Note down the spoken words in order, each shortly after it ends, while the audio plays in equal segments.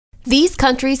These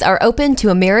countries are open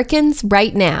to Americans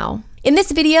right now. In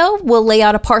this video, we'll lay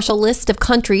out a partial list of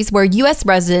countries where U.S.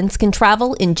 residents can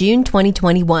travel in June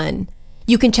 2021.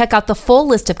 You can check out the full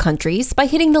list of countries by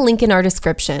hitting the link in our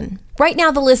description. Right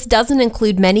now, the list doesn't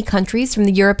include many countries from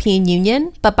the European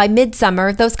Union, but by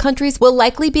midsummer, those countries will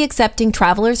likely be accepting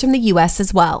travelers from the U.S.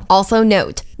 as well. Also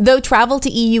note, though travel to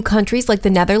EU countries like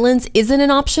the Netherlands isn't an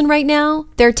option right now,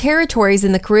 their territories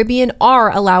in the Caribbean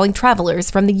are allowing travelers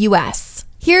from the U.S.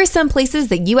 Here are some places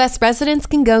that U.S. residents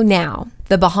can go now: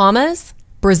 the Bahamas,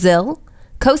 Brazil,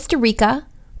 Costa Rica,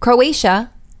 Croatia,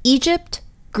 Egypt,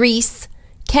 Greece,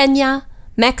 Kenya,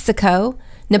 Mexico,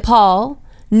 Nepal,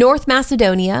 North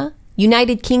Macedonia,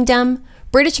 United Kingdom,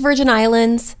 British Virgin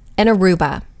Islands, and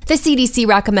Aruba. The CDC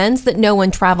recommends that no one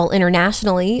travel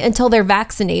internationally until they're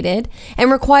vaccinated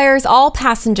and requires all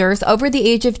passengers over the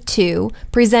age of 2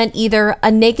 present either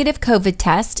a negative COVID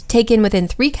test taken within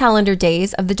 3 calendar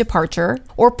days of the departure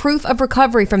or proof of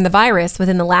recovery from the virus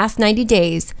within the last 90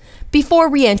 days before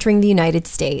re-entering the United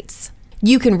States.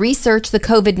 You can research the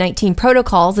COVID-19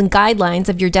 protocols and guidelines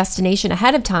of your destination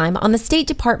ahead of time on the State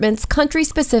Department's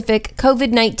country-specific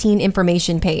COVID-19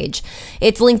 information page.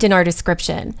 It's linked in our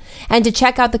description. And to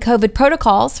check out the COVID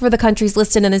protocols for the countries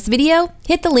listed in this video,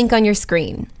 hit the link on your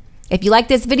screen. If you like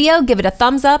this video, give it a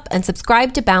thumbs up and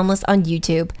subscribe to Boundless on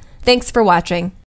YouTube. Thanks for watching.